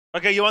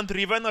Okay, you want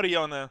Riven or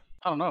Yone? I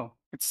don't know.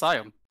 It's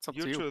Sion. It's up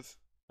You to you. choose.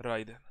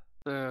 Right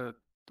then.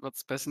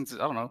 What's best in... I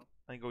don't know.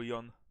 I go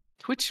Yone.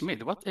 Twitch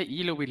mid, what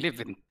elo we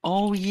live in?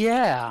 Oh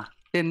yeah!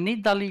 The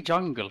Nidalee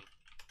jungle.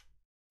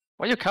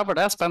 Why you covered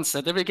ass band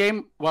set every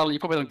game? Well, you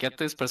probably don't get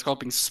this, but it's called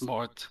being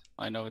smart.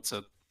 I know it's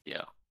a...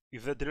 yeah.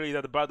 Is that really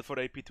that bad for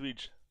AP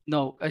Twitch?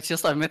 No, it's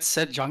just I've met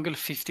said jungle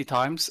 50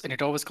 times, and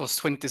it always goes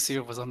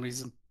 20-0 for some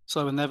reason.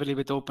 So I will never leave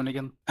it open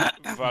again.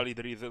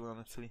 Valid reason,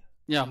 honestly.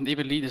 Yeah,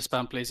 even leader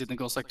spam plays it and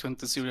goes like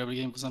 20-0 every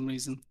game for some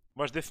reason.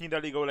 Watch this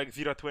Nidalee go like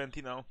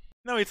 0-20 now.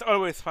 No, it's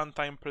always fun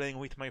time playing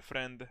with my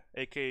friend,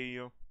 aka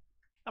you.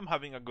 I'm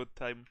having a good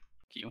time.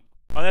 Thank you.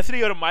 Honestly,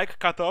 your mic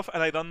cut off,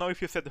 and I don't know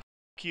if you said f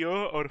you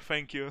or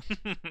thank you.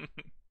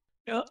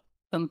 Yeah,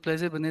 and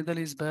plays it when Nidalee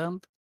is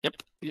banned. Yep,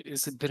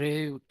 it's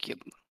broken.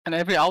 And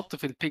every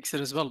outfit picks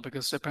it as well,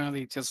 because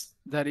apparently it's just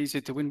that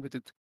easy to win with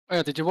it. Oh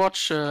yeah, did you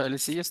watch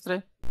LEC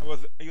yesterday? I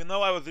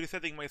was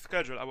resetting my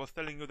schedule. I was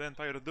telling you the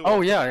entire duo.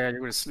 Oh yeah,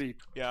 you were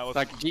asleep. Yeah, I was...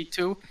 Like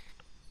G2,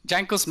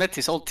 Jankos met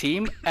his whole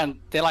team, and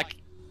they like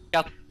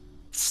got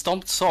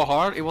stomped so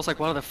hard, it was like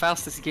one of the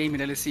fastest game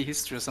in LEC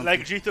history or something.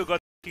 Like G2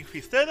 got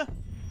fisted?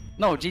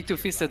 No, G2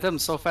 fisted them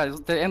so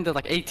fast, they ended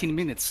like 18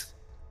 minutes.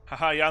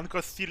 Haha,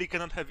 Jankos still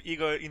cannot have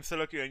ego in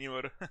solo queue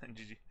anymore.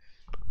 GG.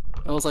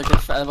 It was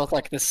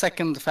like the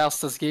second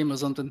fastest game or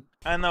something.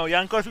 I know,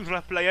 Jankos is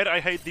a player I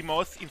hate the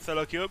most in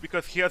solo queue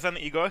because he has an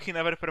ego, he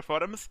never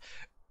performs,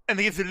 and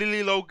he's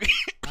really low key.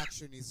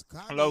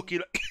 Low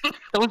key.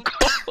 Don't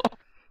cough.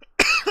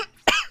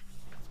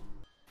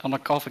 I'm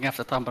not coughing half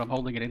the time, but I'm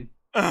holding it in.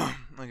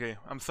 Okay,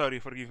 I'm sorry,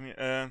 forgive me.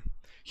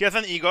 He has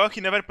an ego,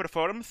 he never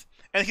performs,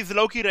 and he's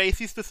low-key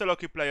racist to solo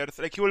queue players.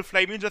 Like, he will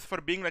flame me just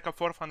for being like a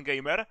for-fun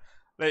gamer.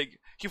 Like,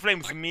 he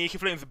flames me, he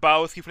flames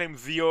Baus, he flames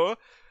Zio.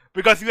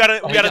 Because we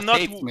are not...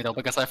 He hates me though,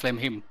 because I flame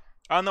him.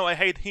 Oh no, I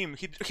hate him.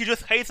 He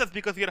just hates us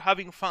because we are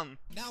having fun.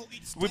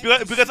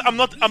 Because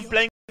I'm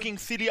playing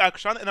silly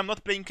action, and I'm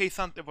not playing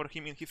K-Sante for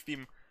him in his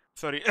team.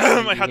 Sorry,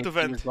 I had to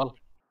vent. Well.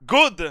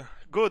 Good,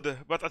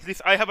 but at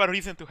least I have a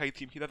reason to hate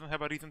him. He doesn't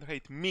have a reason to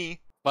hate me.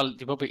 Well,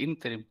 you probably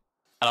into him.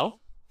 Hello?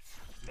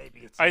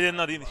 I did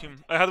not in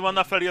him. I had one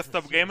Aphelios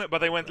top game,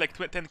 but I went like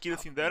 10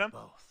 kills in there.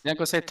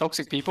 Janko said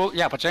toxic people?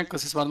 Yeah, but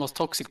Jankos is one of the most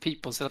toxic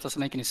people, so that doesn't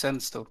make any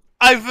sense though.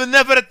 I've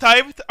never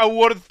typed a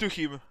word to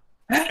him.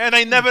 And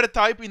I never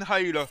type in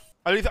Halo.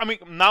 At least, I mean,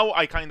 now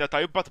I kinda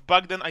type, but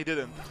back then I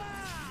didn't.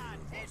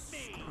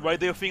 Why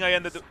do you think I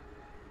ended...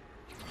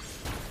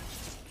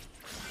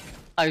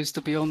 I used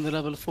to be on the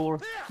level 4,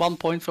 1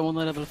 point from on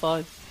the level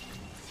 5.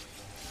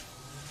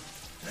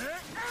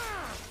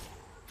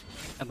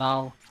 And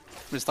now,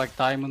 it's like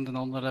diamond and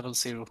on the level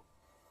 0.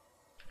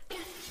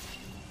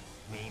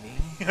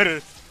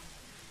 You're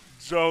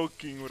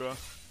joking, bro.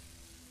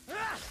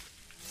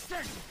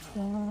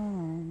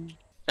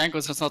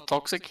 Jankos is not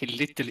toxic, he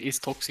literally is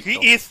toxic. He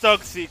though. is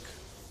toxic.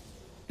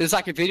 There's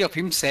like a video of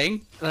him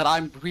saying that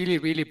I'm really,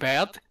 really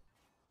bad.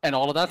 And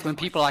all of that, when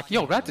people are like,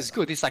 yo, Rat is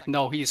good, he's like,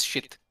 no, he is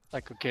shit.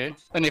 Like, okay.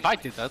 And if I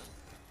did that,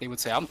 they would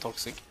say I'm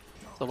toxic.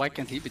 So why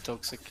can't he be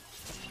toxic?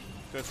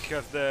 Because he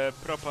has the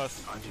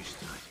propas.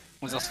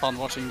 It was just fun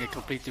watching it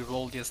completely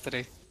rolled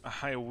yesterday.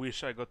 I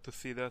wish I got to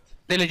see that.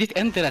 They legit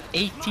ended at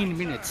 18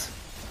 minutes.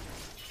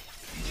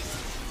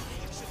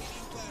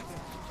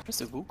 Where's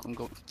the Wukong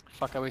go?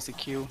 Fuck, I wasted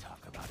Q.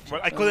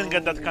 Well, I couldn't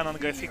get that cannon,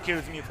 guys. He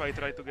kills me if I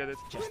try to get it.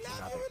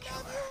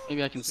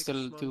 Maybe I can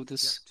still do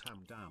this.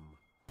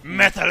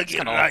 Metal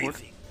Gear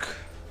Rising.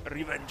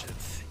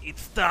 Revengeance.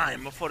 It's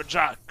time for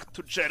Jack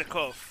to jerk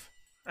off.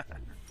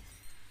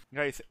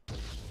 Guys,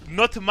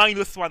 not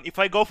 -1. If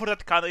I go for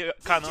that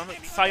cannon,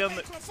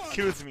 Sion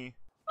kills me.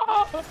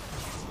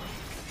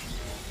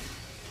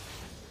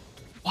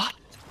 What?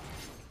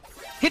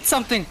 Hit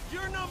something!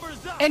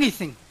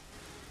 Anything!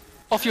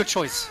 Of your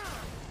choice.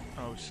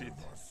 Oh shit.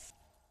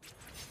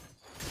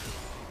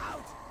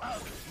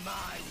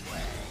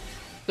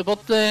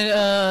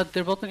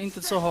 Their bottom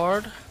inted so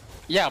hard.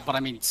 Yeah, but I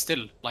mean,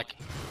 still, like,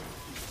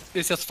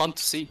 it's just fun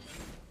to see.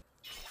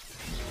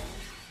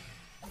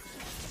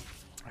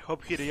 I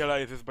hope he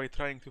realizes by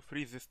trying to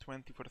freeze this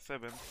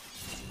 24/7.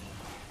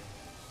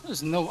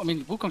 There's no, I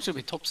mean, Wukong should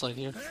be topside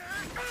here.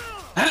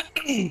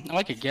 I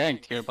like a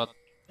ganked here, but...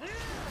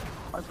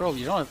 My bro,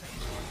 you don't have...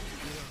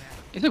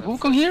 Is it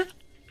Wukong here?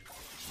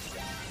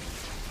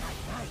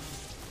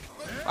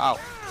 Wow.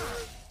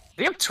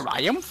 They have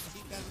Triumph?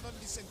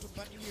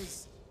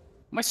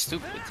 Am I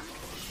stupid?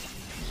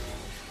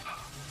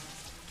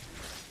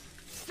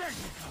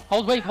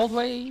 Hold wait, hold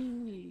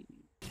wait.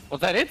 Was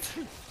that it?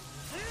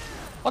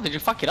 Oh, did you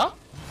fuck it up?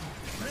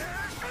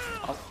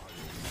 Oh.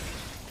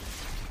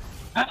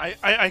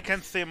 I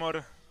can't say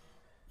more.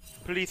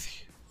 Please.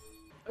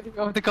 You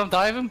want me to come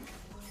dive him?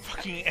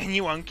 Fucking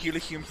anyone kill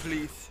him,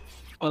 please.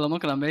 Well, I'm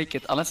not gonna make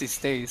it unless he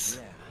stays.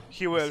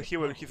 He will,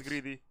 he's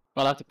greedy.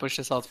 Well, I have to push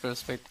this out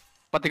first, wait.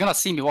 But they're gonna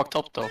see me walk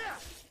top though.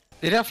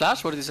 Did he have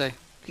flash? What did he say?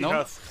 He no?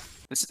 has.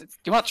 Do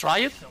you wanna try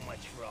it?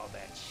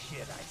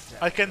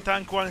 I can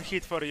tank one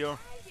hit for you.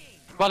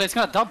 Well, it's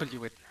gonna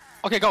W it.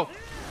 Okay, go.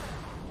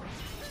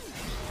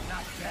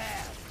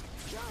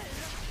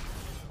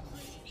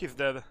 He's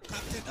dead.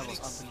 That was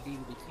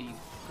unbelievably clean.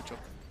 Good job.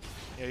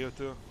 Yeah, you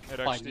too.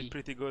 You're By actually me.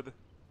 pretty good.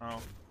 Oh.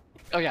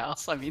 Oh yeah,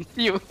 us, I mean,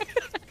 you.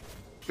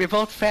 We're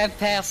both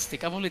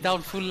fantastic. I'm only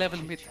down full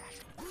level mid.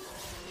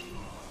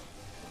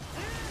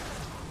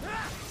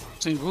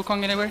 Seen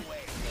Wukong anywhere?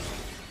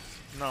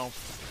 No.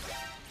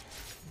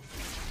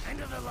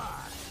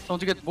 Don't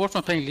you get bored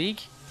from playing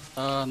League?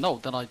 No,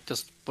 then I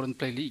just wouldn't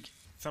play League.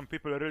 Some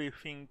people really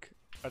think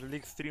that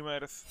League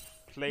streamers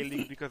play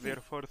League because they are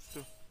forced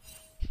to.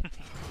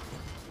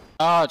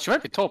 She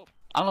might be top.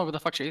 I don't know where the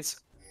fuck she is.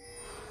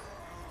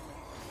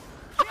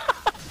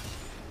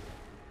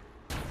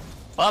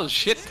 Well,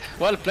 shit.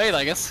 Well played,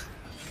 I guess.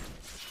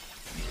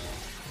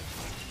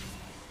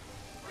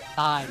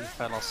 Aye,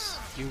 fellas.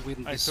 You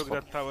win I this took one.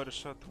 that tower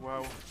shot,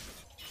 wow.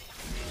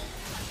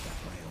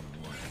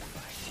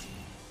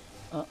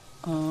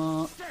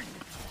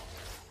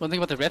 One thing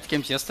about the red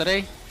games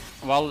yesterday,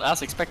 well,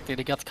 as expected,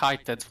 he got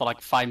kited for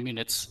like 5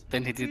 minutes.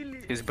 Then he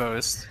did his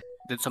burst,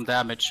 did some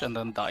damage, and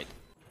then died.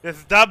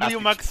 There's W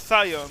Max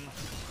Sion.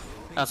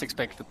 As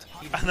expected.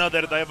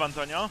 Another dive,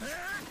 Antonio.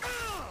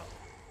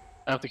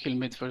 I have to kill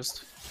mid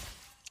first.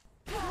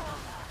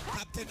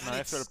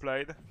 Nice, well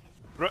played.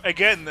 Bro,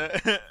 again,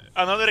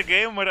 another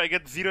game where I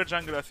get 0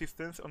 jungle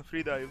assistance on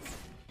 3 dives.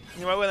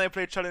 You know when I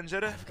play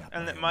Challenger,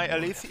 and my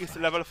Elise is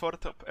level 4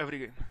 top every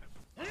game.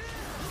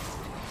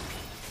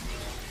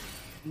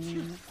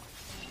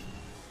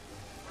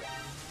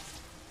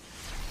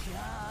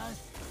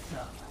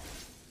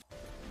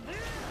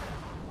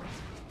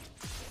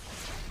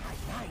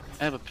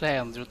 I have a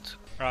plan, Drututt.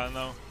 Ah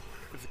no,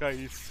 this guy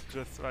is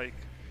just like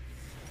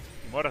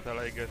immortal,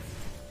 I guess.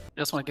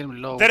 Just wanna get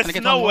him low. There's Can I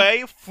get no one more?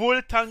 way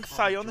full tank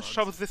Sion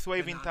shoves this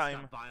wave in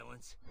time.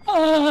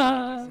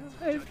 Ah,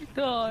 every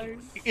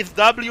time. It's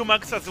W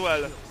Max as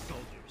well.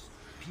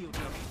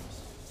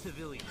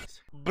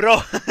 Bro!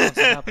 What's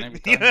happening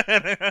every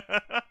time?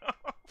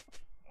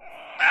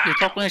 Your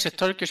top lane is a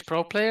Turkish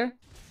pro player?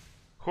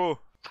 Who?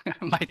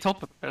 My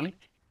top, apparently.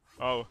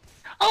 Oh,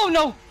 Oh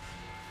no!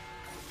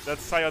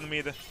 that's Sion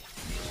mid.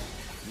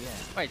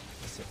 Wait.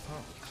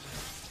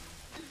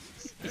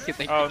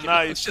 Oh,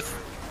 nice. Just...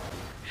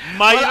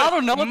 My, Well, I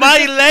don't know. my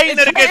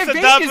laner it's gets a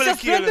It's double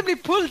just kill. randomly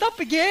pulled up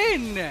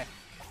again!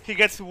 He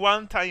gets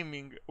one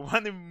timing,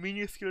 one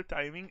minuscule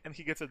timing, and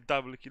he gets a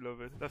double kill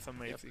of it. That's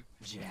amazing.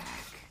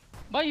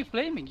 Why are you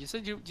flaming? You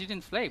said you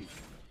didn't flame.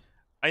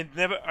 I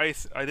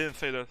didn't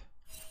say that.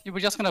 You were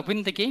just gonna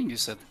win the game, you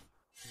said.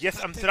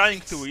 Yes, I'm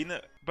trying to win,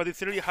 but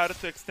it's really hard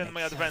to extend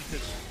my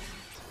advantage.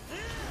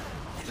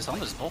 The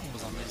Sanders bomb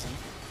was amazing.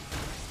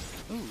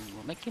 Ooh,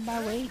 making my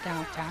way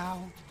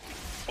downtown.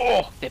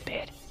 Oh! The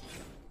bed.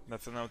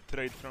 That's an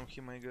outtrade from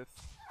him, I guess.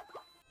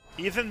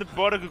 Isn't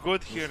Borg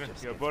good here?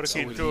 Yeah, Borg So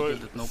into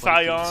illegal that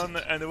nobody Sion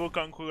and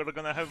Wukong who are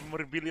gonna have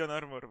more billion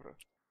armor, bro.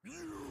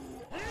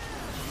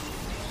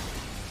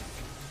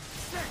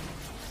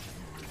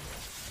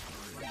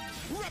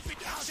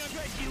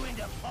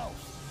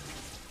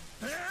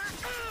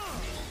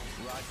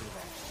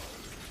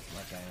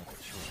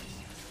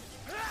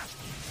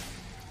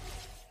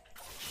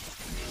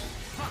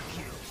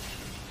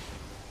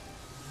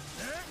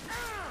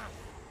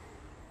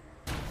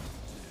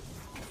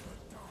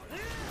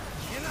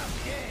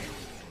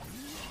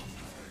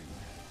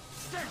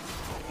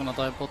 I'm gonna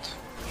die bot.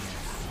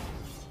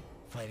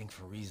 Fighting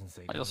for reasons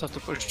they I just have to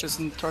push this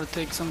and try to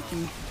take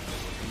something.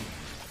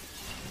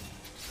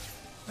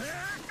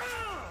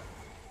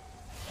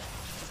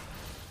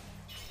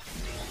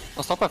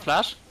 I'll stop by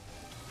flash.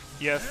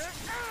 Yes.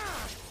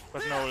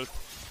 But no ult.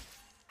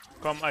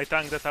 Come, I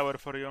tank the tower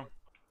for you.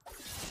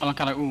 I'm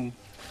kinda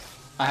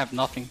I have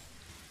nothing.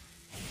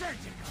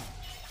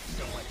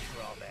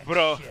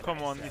 Bro,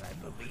 come on.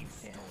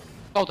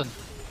 Oh then.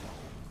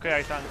 Okay,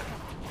 I tank.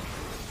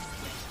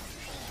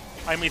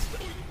 I missed.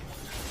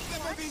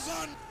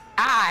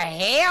 Ah,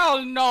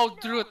 hell no,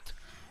 Drututt!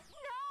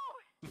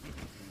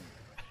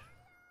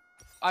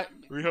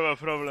 We have a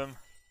problem.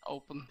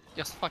 Open.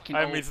 Just fucking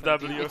I open. miss dude.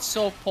 W. It's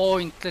so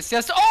pointless.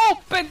 Just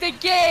open the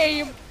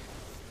game!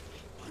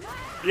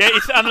 Yeah,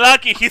 it's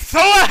unlucky. He's so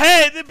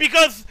ahead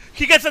because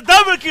he gets a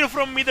double kill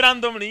from mid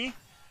randomly.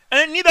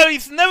 And Nidal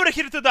is never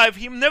here to dive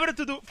him, never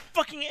to do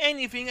fucking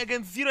anything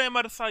against 0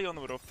 MR Sion,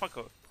 bro. Fuck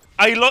off.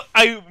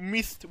 I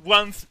missed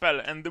one spell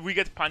and we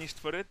get punished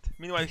for it.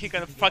 Meanwhile, he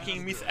can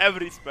fucking miss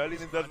every spell and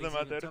it doesn't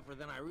matter.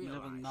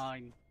 Level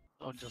 9.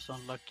 Oh, just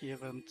unlucky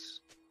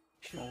events.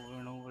 Over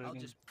and over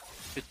again.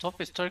 The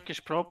top is Turkish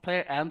pro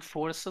player and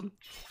Forsen.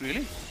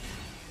 Really?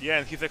 Yeah,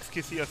 and he's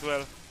XQC as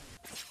well.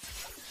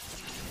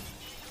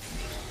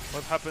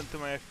 What happened to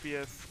my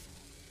FPS?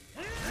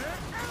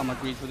 I'm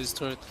agreed for this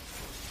turret.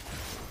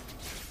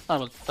 I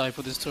will die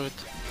for this turret.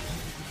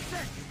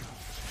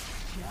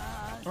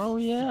 Oh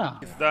yeah.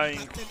 He's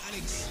dying.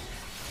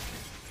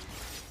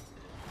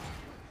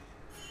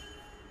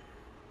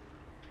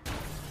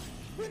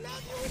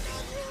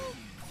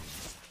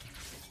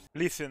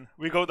 Listen,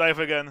 we go dive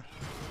again.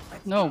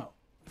 No.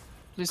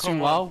 Please Come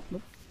stream on. WoW.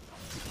 Nope.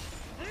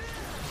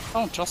 I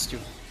don't trust you.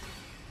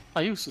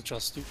 I used to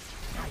trust you.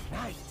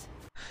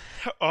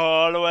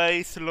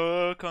 Always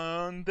look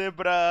on the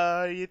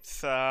bright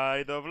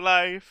side of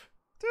life.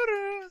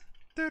 Duru,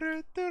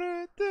 duru,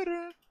 duru,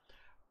 duru.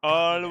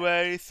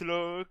 Always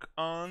look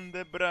on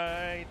the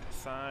bright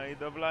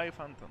side of life,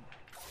 Anton.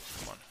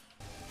 Come on.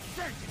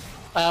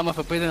 I am a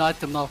forbidden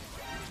item now.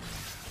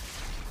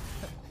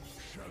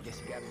 I guess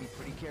you gotta be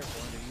pretty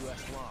careful under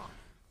US law.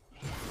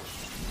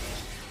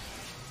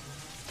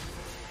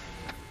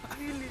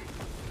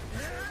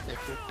 The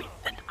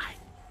forbidden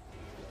item.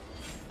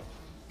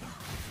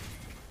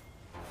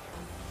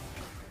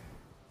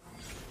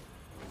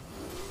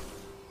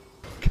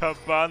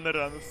 Cabana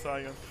run,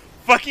 Sion.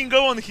 Fucking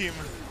go on him!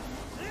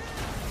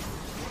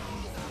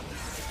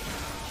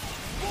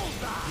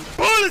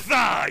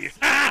 Bullseye!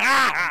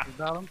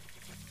 Balance.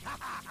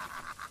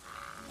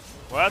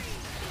 What?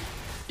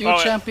 Your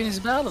Oh, champion is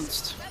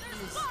balanced.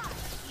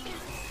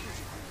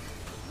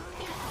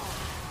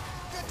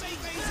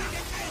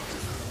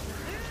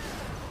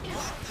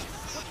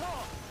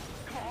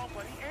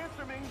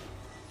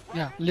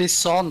 Yeah,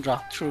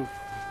 Lissandra, true.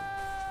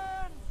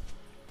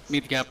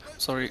 Mid gap,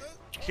 sorry.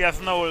 He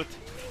has no ult.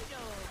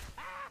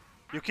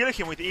 You kill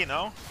him with E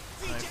now?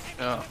 Nice.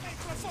 Yeah.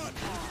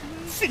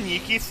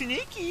 Sneaky,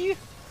 sneaky!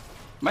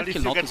 Might At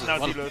kill least you get Nautilus as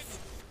well. Nautilus.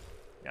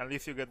 Yeah, at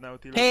least you get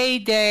Nautilus.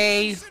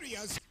 Payday!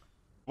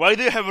 Why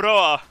do you have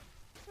Roa?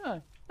 Yeah,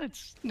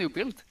 it's new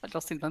build. I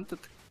just invented.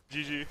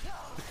 GG.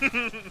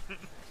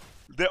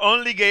 The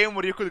only game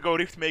where you could go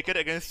Rift Maker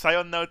against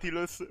Sion,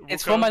 Nautilus,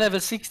 It's Wukong. for my level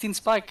 16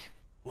 spike.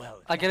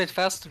 Well, I get it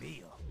fast.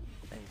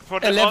 For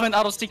the 11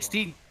 out of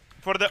 16.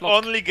 For the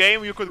Clock. only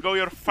game you could go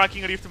your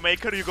fucking Rift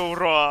Maker, you go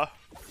Roa.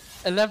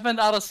 11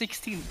 out of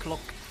 16 clock.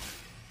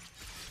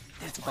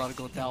 It's about to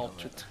go down,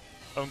 dude.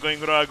 I'm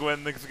going Roa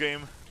Gwen next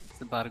game.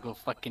 It's about to go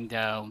fucking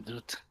down,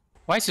 dude.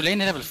 Why is Yulane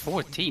level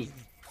 14?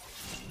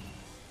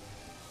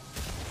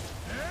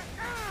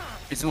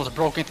 It's the most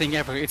broken thing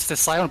ever. It's the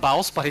Sion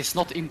bows, but it's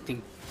not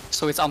inting.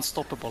 So it's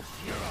unstoppable.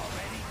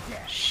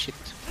 Shit.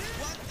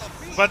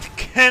 But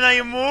can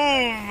I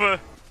move?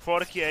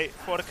 4k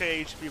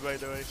HP by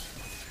the way.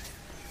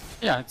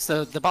 Yeah, it's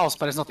the bows,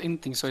 but it's not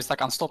inting, so it's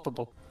like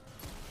unstoppable.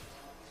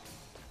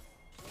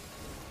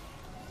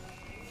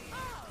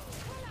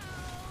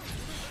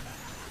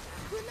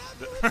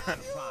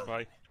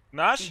 Bye.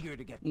 Nash? eager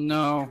to get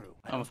No,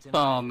 I'm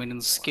farming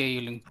and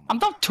scaling. I'm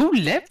down 2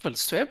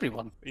 levels to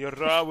everyone. Your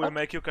Roa will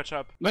make you catch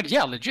up. But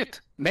yeah,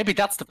 legit. Maybe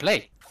that's the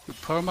play. You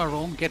perma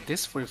roam, get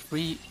this for a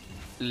free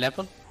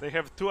level. They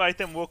have 2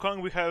 item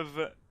Wukong, we have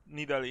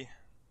Nidalee.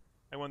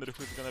 I wonder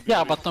who's gonna be Yeah,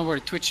 the but don't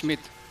worry, Twitch mid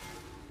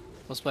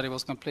was what he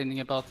was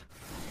complaining about.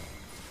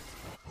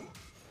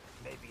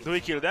 Do we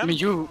kill I them?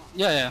 mean,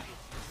 yeah.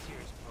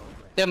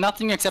 They have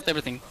nothing except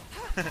everything.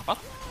 What?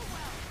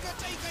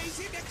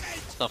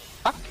 The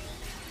fuck?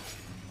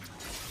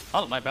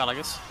 Oh, my bad, I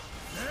guess.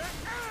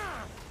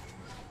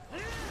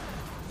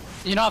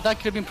 You know, that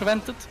could have been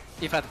prevented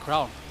if I had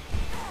Crown.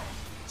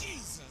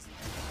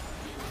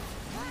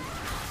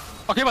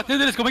 Okay, but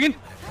Nidalee is coming in.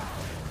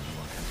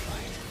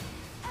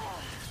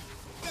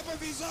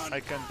 I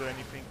can't do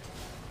anything.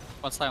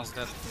 But Sion's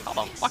dead. How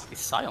the fuck is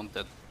Sion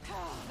dead?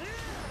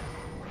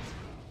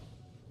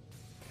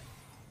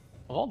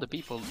 Of all the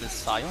people, did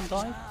Sion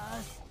die?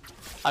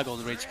 I go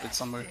to rage split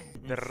somewhere.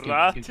 The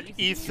rat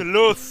is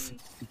loose!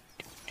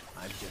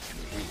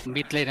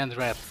 Mid lane and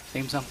rat.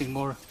 Name something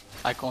more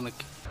iconic.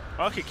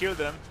 Oh, he killed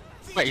them.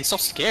 Wait, he's so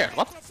scared.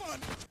 What?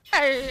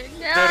 The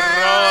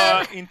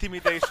raw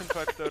intimidation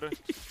factor.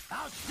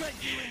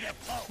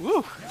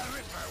 Woo!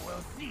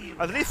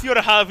 At least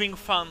you're having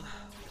fun.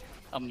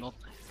 I'm not.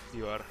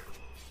 You are.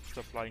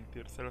 Stop lying to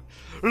yourself.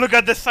 Look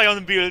at the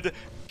Sion build!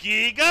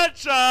 Giga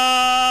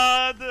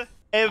Chad!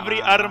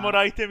 Every armor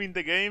item in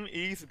the game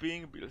is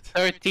being built.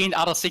 13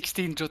 out of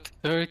 16, dude.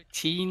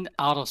 13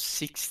 out of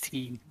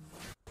 16.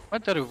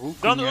 What are you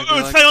Don't.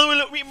 Sion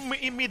will.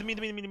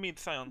 Mid,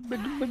 Sion.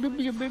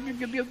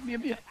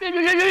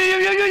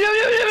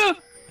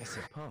 I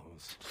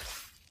suppose.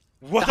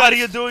 What are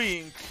you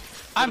doing?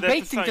 I'm That's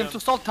baiting them Sion. to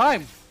stall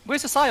time.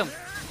 Where's the Sion?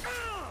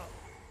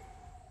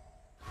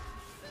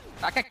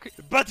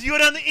 But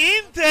you're an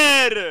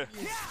Inter!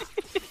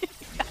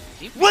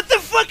 What the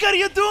fuck are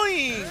you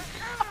doing?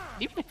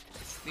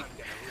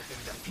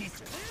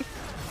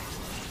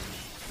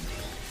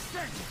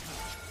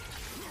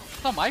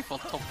 It's not my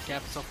fault top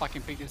cap so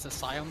fucking big as a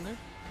Sion there.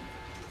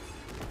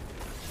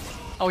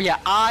 Oh yeah,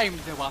 I'm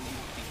the one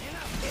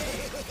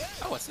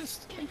inting. Oh,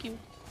 assist. Thank you.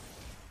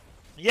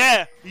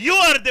 Yeah, you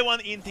are the one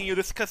inting, you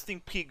disgusting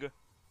pig.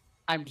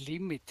 I'm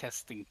limit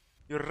testing.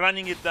 You're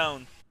running it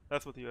down.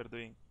 That's what you are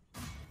doing.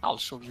 I'll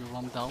show you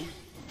run down.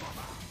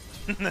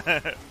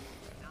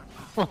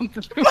 But Want to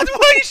lose?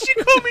 why is she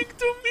coming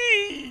to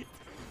me?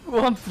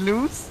 Want to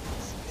lose?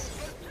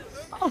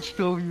 I'll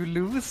show you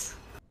lose.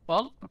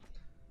 Well,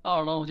 I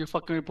don't know, you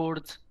fucking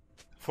reported.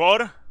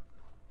 4?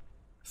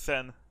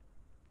 Sen.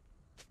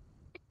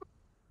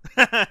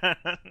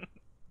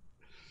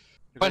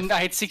 When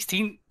I hit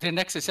 16, the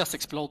Nexus just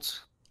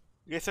explodes.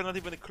 You guys are not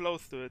even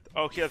close to it.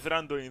 Oh, he has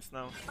Randuins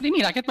now. What do you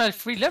mean? I get my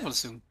free level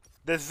soon.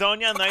 The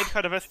Zonia Night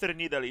Harvester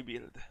Nidalee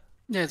build.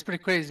 Yeah, it's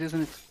pretty crazy,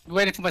 isn't it? We're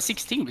waiting for my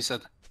 16, we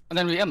said. And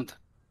then we end.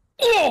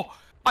 Oh!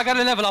 I got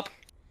a level up!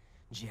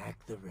 Jack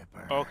the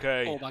Ripper.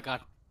 Okay. Oh my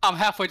god. I'm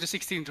halfway to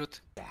 16,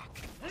 Drututt.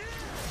 Back.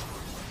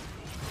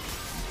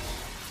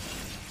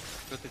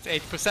 But it's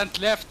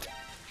 8% left.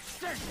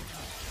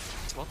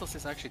 So what does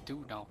this actually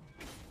do now?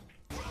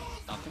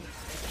 Nothing.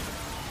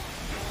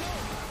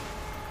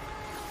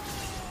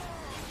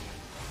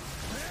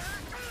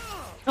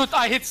 Dude,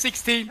 I hit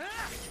 16!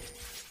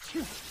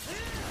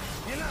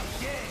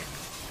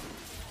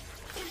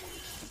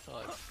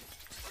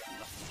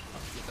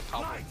 Get the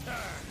power.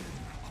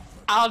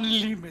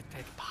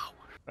 Unlimited power.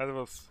 That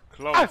was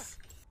close.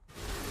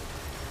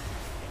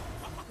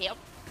 Yep.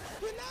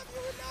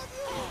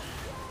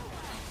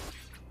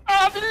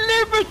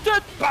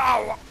 Unlimited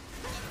power!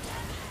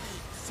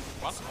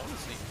 Well,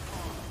 honestly,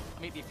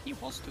 I mean, if he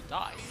wants to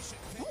die...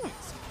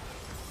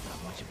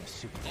 Not much of a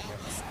superhero.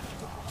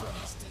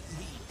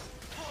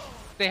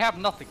 They have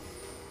nothing.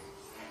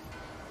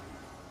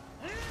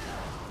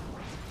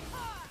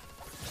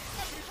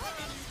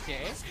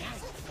 Okay,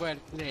 well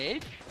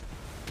played.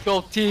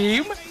 Go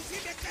team!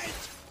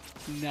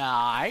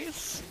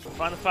 Nice!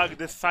 Fun fact,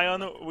 this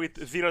Scion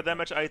with 0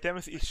 damage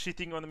items is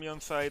cheating on me on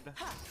side.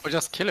 Or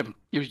just kill him.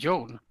 You're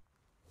Joan.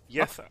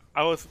 Yes,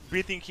 I was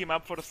beating him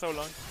up for so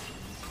long.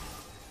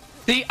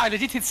 See, I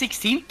legit hit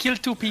 16,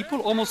 killed 2 people,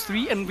 almost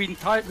 3, and we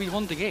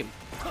won the game.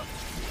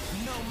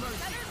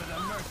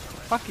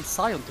 Fuck is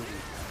Scion doing?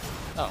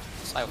 Oh,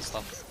 Scion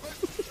stuff.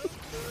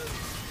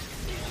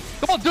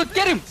 Come on, dude,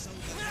 get him!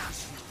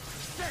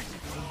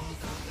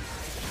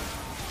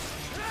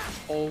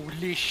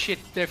 Holy shit,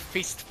 the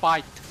fist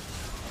fight.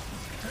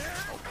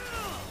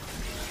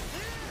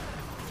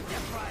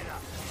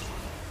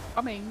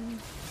 Coming.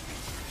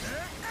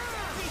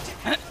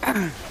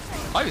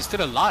 Are you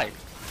still alive?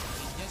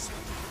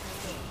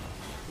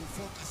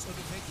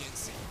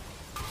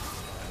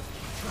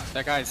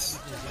 That guy's...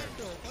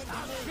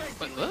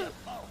 What?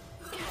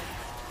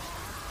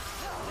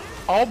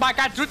 Oh my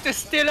god, Drututt is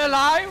still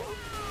alive?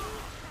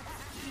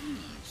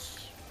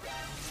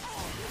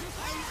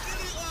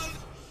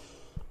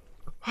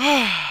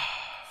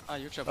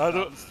 You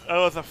That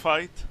was a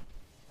fight.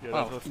 Yeah,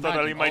 Wow, that was imagine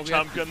totally my all we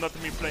had- champion,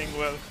 not me playing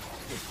well.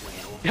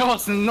 It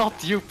was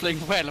not you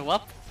playing well,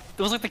 what?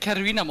 It was like the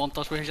Karina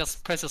montage where he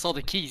just presses all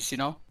the keys, you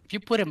know? If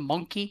you put a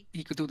monkey,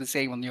 he could do the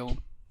same on you.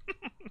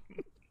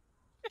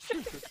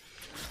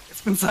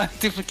 It's been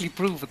scientifically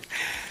proven.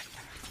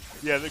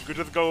 Yeah, they could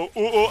just go ooh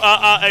ooh ah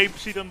ah ape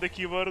shit on the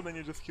keyboard and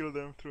you just kill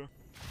them through.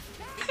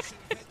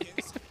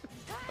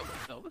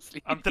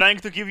 Honestly. I'm trying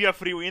to give you a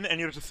free win and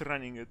you're just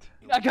running it.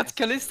 I got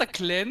Callista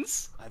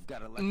Cleanse, I've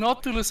got a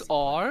Nautilus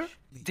R.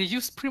 They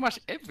use pretty much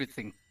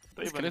everything.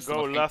 They This even Callista go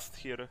must hate- last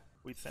here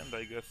with Sand,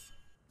 I guess.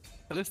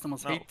 Callista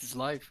must No. hate his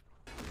life.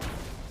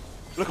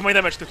 Look my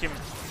damage to him.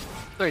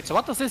 Wait, so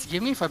what does this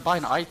give me if I buy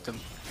an item?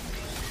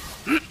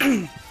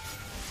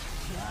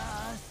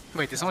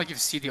 Wait, it's only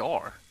gives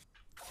CDR.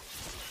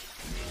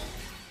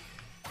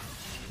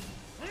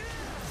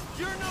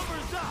 Your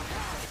number's up.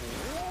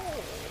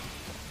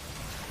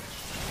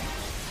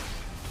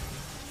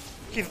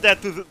 He's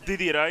dead to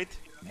Didi, right?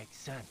 Makes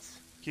sense.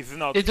 He's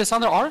not. Is this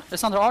under R?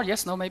 It's under R?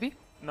 Yes, no, maybe?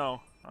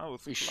 No, I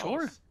was You close.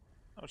 sure?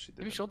 Oh, she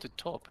Maybe did. show the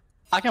top.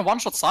 I can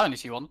one-shot Scion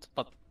if you want,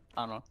 but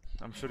I don't know.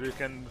 I'm sure you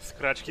can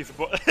scratch his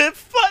bo-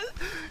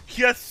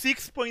 He has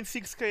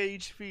 6.6k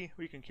HP.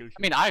 We can kill him.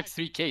 I mean, I have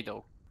 3k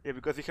though. Yeah,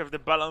 because you have the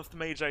balanced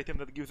mage item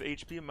that gives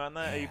HP,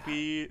 mana,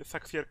 AP,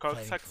 sucks your cost,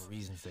 Playing sucks. for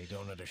reasons they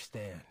don't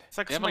understand.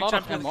 Sucks They have a my lot of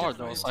champions. MR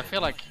though, so I feel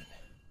like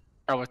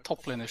our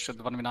top laner should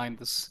 1v9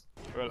 this.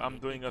 Well, I'm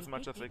doing as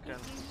much as I can.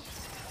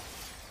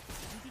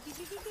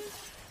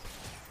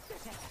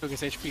 Look,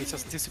 his HP is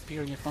just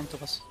disappearing in front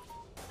of us.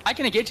 I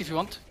can engage if you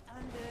want.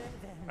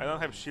 I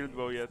don't have shield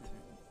bow yet.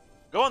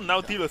 Go on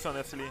Nautilus,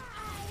 honestly.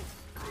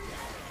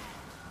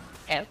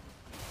 Help.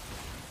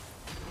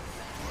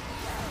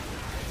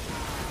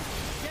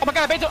 Oh my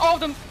god, I baited all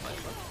of them!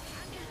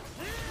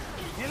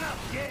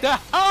 The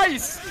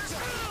heist!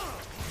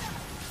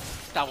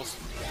 That was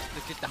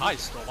legit the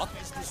heist, or what?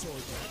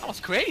 That was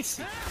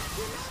crazy!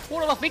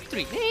 4 out of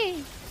victory!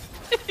 Hey!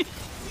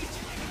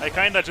 I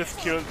kinda just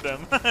killed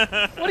them.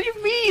 What do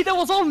you mean? That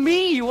was all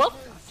me! What?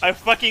 I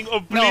fucking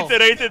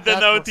obliterated the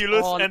that was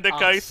Nautilus all and the us.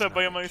 Kaisa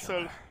by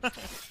myself.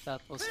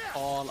 That was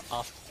all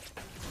us.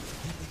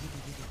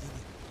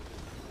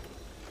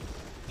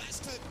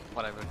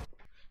 Whatever.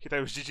 He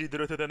types GG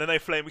Drututt and then I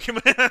flame him.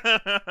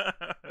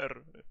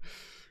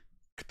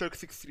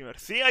 Toxic streamer.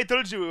 See, I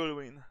told you we will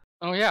win.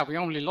 Oh yeah, we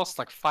only lost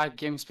like 5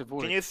 games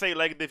before. Can you say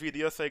like the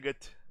video so I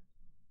get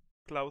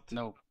clout?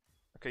 No.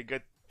 Okay,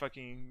 get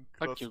fucking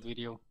Fuck close. your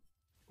video.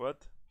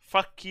 What?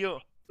 Fuck you.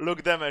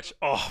 Look damage.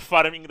 Oh,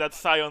 farming that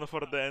Scion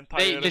for the They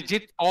entire...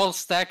 legit all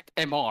stacked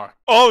MR.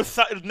 Oh,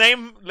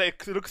 name,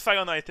 like, look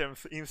Scion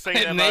items. Insane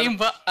MR. Name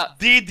but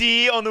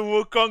DD on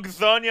Wukong,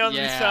 Zonia on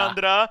Yeah.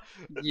 Lissandra,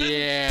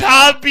 yeah.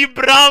 Tabby,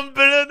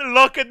 Bramble,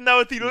 Locket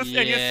Nautilus,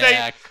 and you say,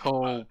 Yeah,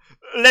 cool.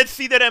 let's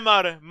see their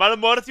MR.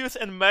 Malmortius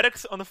and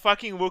Mercs on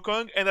fucking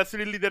Wukong, and that's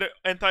really their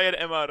entire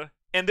MR.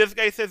 And this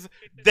guy says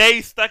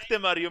they stacked the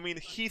Mar. You mean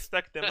he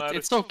stacked the Mar?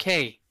 It's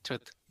okay,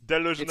 Drututt.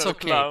 Delusional it's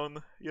okay.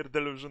 clown. You're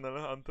delusional,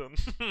 Anton.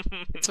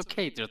 It's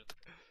okay, Drututt.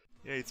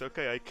 Yeah, it's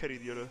okay. I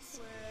carried yours.